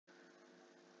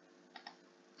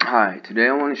Hi, today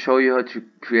I want to show you how to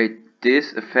create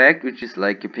this effect, which is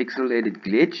like a pixelated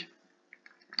glitch.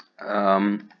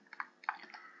 Um,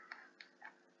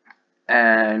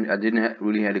 and I didn't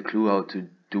really had a clue how to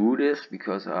do this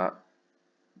because I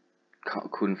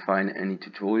couldn't find any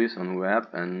tutorials on the web.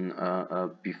 And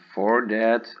before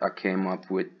that, I came up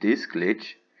with this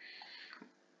glitch,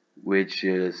 which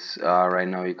is right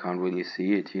now you can't really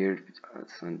see it here.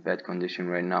 It's in bad condition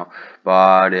right now,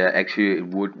 but actually it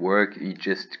would work. You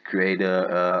just create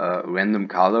a random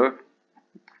color.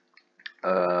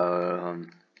 Or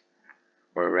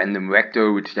a random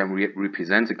vector which then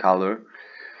represents a color,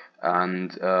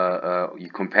 and you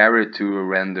compare it to a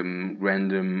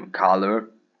random color,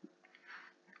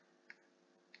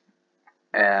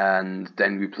 and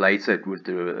then replace it with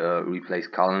the replace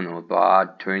color node.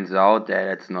 But turns out that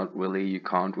it's not really, you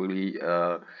can't really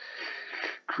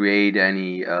create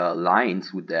any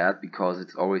lines with that because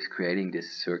it's always creating this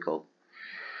circle.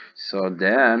 So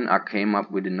then I came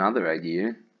up with another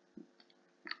idea.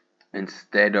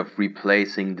 Instead of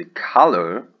replacing the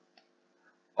color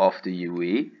of the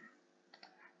UV,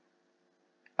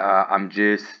 I'm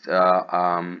just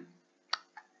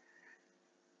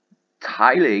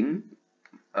tiling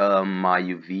my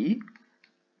UV.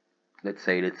 Let's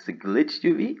say that's the glitch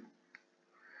UV.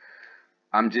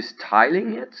 I'm just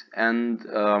tiling it, and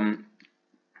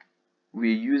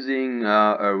we're using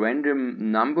a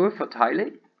random number for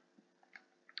tiling.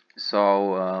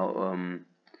 So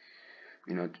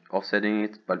we're not offsetting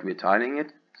it, but we're tiling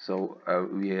it. So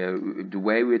the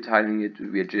way we're tiling it,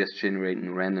 we're just generating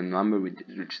a random number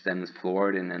which then is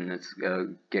floored, and then it's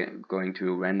going to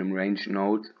a random range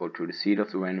node or to the seed of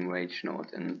the random range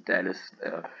node, and that is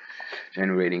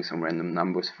generating some random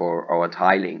numbers for our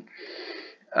tiling.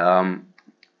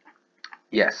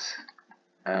 Yes.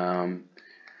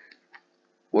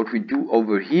 What we do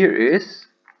over here is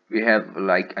we have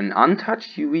like an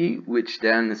untouched UV, which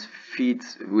then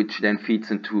feeds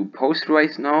into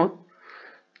posterized node,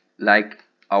 like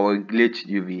our glitch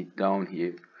UV down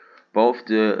here. Both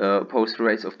the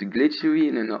posterized of the glitch UV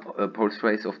and the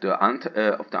posterized of the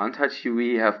untouched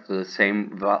UV have the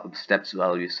same steps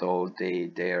value, so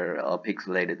they're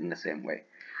pixelated in the same way.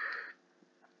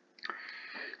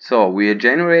 So we're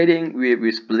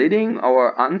splitting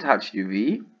our untouched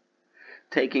UV,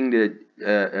 taking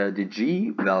the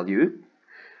G value,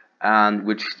 and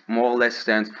which more or less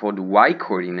stands for the Y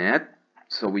coordinate.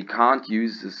 So we can't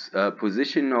use this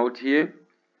position node here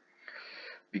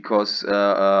because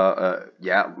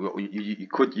yeah, you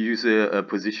could use a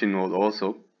position node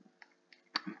also,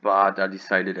 but I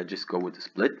decided I just go with the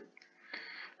split,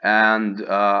 and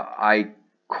I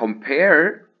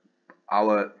compare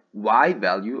our Y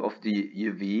value of the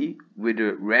UV with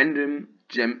a random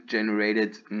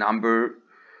generated number,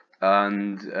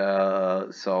 and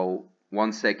so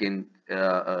 1 second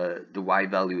the Y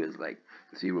value is like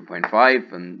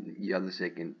 0.5, and the other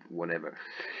second whatever.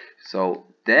 So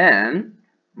then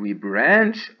we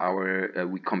branch our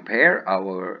we compare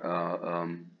our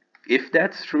if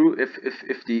that's true, if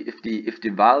the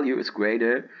value is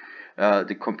greater,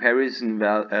 the comparison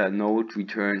node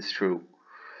returns true,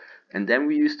 and then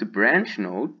we use the branch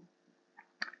node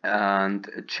and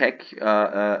check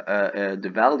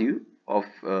the value of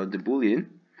the boolean.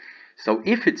 So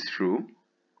if it's true,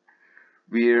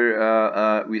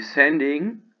 we're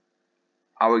sending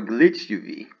our glitch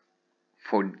UV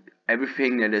for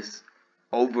everything that is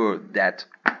over that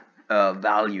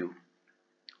value,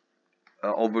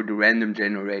 over the random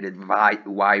generated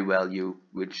y value,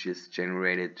 which is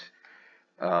generated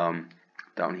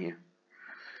down here.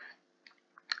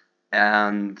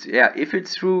 And yeah, if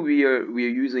it's true, we are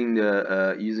using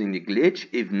the glitch.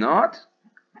 If not,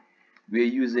 we're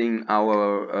using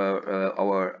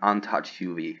our untouched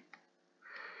UV.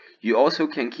 You also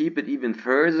can keep it even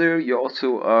further. You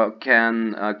also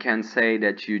can say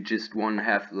that you just want to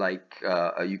have like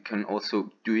you can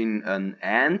also doing an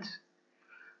AND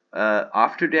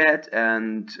after that,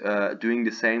 and doing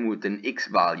the same with an X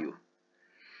value.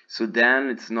 So then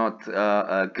it's not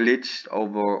glitched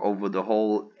over the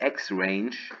whole X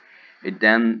range. It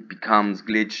then becomes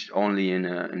glitched only in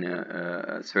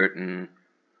a certain.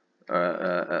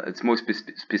 It's more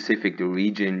specific. The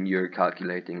region you're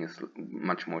calculating is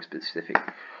much more specific.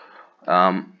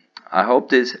 I hope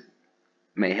this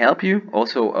may help you.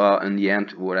 Also, in the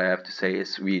end, what I have to say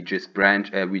is we just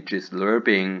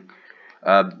lerping.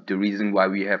 The reason why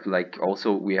we have like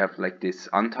this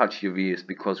untouched UV is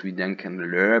because we then can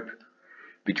lerp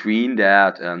between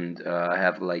that and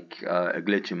have like a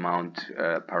glitch amount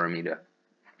parameter.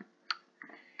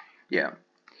 Yeah.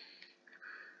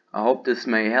 I hope this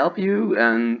may help you,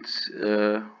 and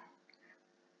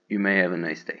You may have a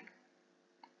nice day.